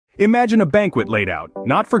Imagine a banquet laid out,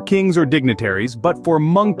 not for kings or dignitaries, but for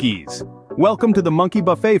monkeys. Welcome to the Monkey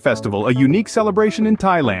Buffet Festival, a unique celebration in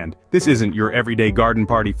Thailand. This isn't your everyday garden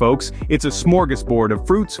party, folks. It's a smorgasbord of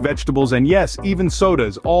fruits, vegetables, and yes, even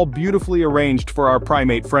sodas, all beautifully arranged for our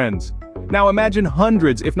primate friends. Now imagine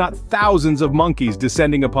hundreds, if not thousands of monkeys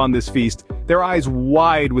descending upon this feast, their eyes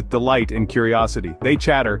wide with delight and curiosity. They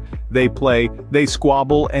chatter, they play, they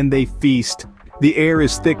squabble, and they feast. The air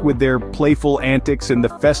is thick with their playful antics, and the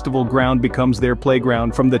festival ground becomes their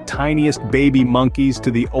playground. From the tiniest baby monkeys to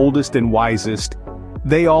the oldest and wisest,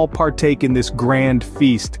 they all partake in this grand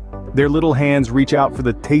feast. Their little hands reach out for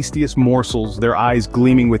the tastiest morsels, their eyes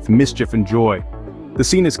gleaming with mischief and joy. The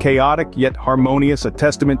scene is chaotic yet harmonious, a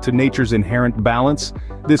testament to nature's inherent balance.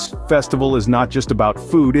 This festival is not just about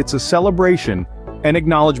food, it's a celebration, an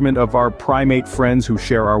acknowledgement of our primate friends who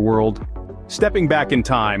share our world. Stepping back in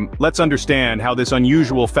time, let's understand how this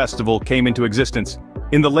unusual festival came into existence.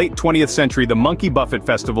 In the late 20th century, the Monkey Buffet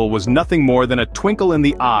Festival was nothing more than a twinkle in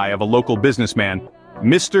the eye of a local businessman,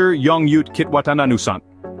 Mr. Yongyut Kitwatananusant.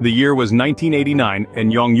 The year was 1989,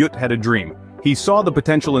 and Yongyut had a dream. He saw the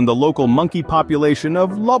potential in the local monkey population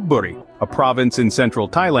of Lopburi, a province in central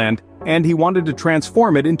Thailand, and he wanted to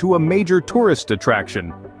transform it into a major tourist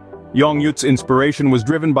attraction. Yongyut's inspiration was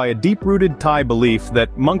driven by a deep-rooted Thai belief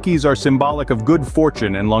that monkeys are symbolic of good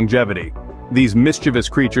fortune and longevity. These mischievous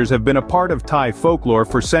creatures have been a part of Thai folklore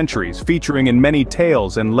for centuries, featuring in many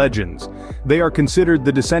tales and legends. They are considered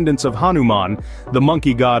the descendants of Hanuman, the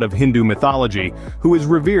monkey god of Hindu mythology, who is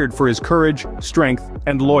revered for his courage, strength,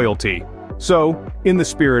 and loyalty. So, in the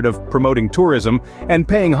spirit of promoting tourism and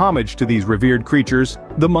paying homage to these revered creatures,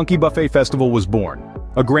 the Monkey Buffet Festival was born.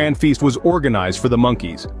 A grand feast was organized for the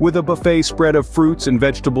monkeys, with a buffet spread of fruits and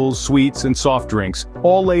vegetables, sweets and soft drinks,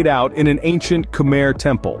 all laid out in an ancient Khmer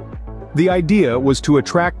temple. The idea was to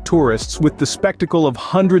attract tourists with the spectacle of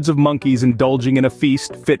hundreds of monkeys indulging in a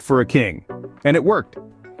feast fit for a king. And it worked.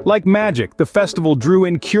 Like magic, the festival drew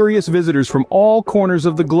in curious visitors from all corners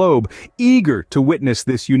of the globe, eager to witness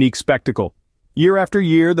this unique spectacle. Year after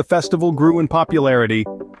year, the festival grew in popularity,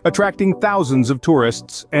 attracting thousands of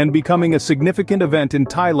tourists and becoming a significant event in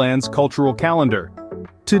Thailand's cultural calendar.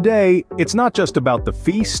 Today, it's not just about the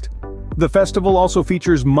feast. The festival also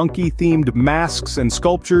features monkey-themed masks and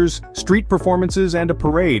sculptures, street performances, and a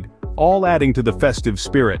parade, all adding to the festive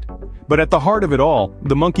spirit. But at the heart of it all,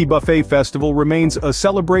 the Monkey Buffet Festival remains a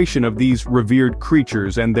celebration of these revered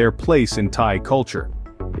creatures and their place in Thai culture.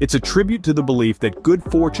 It's a tribute to the belief that good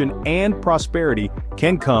fortune and prosperity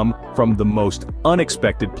can come from the most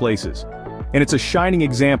unexpected places. And it's a shining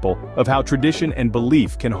example of how tradition and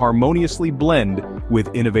belief can harmoniously blend with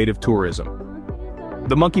innovative tourism.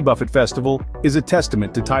 The Monkey Buffet Festival is a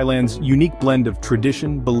testament to Thailand's unique blend of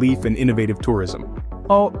tradition, belief, and innovative tourism.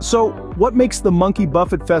 Oh, so what makes the Monkey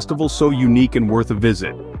Buffet Festival so unique and worth a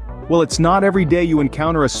visit? Well, it's not every day you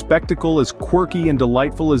encounter a spectacle as quirky and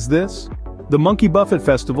delightful as this. The Monkey Buffet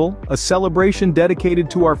Festival, a celebration dedicated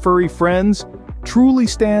to our furry friends, truly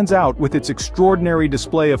stands out with its extraordinary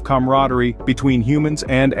display of camaraderie between humans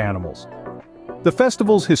and animals. The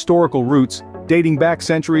festival's historical roots, dating back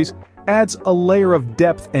centuries, adds a layer of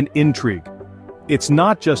depth and intrigue. It's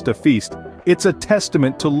not just a feast, it's a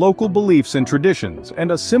testament to local beliefs and traditions,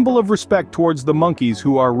 and a symbol of respect towards the monkeys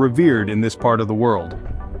who are revered in this part of the world.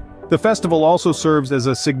 The festival also serves as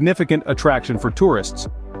a significant attraction for tourists,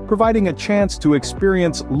 providing a chance to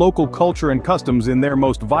experience local culture and customs in their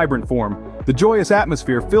most vibrant form. The joyous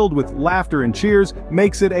atmosphere filled with laughter and cheers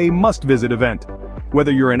makes it a must-visit event.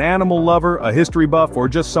 Whether you're an animal lover, a history buff, or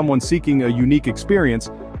just someone seeking a unique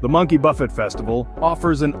experience, the Monkey Buffet Festival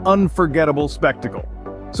offers an unforgettable spectacle.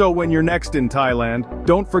 So when you're next in Thailand,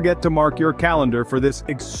 don't forget to mark your calendar for this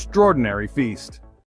extraordinary feast.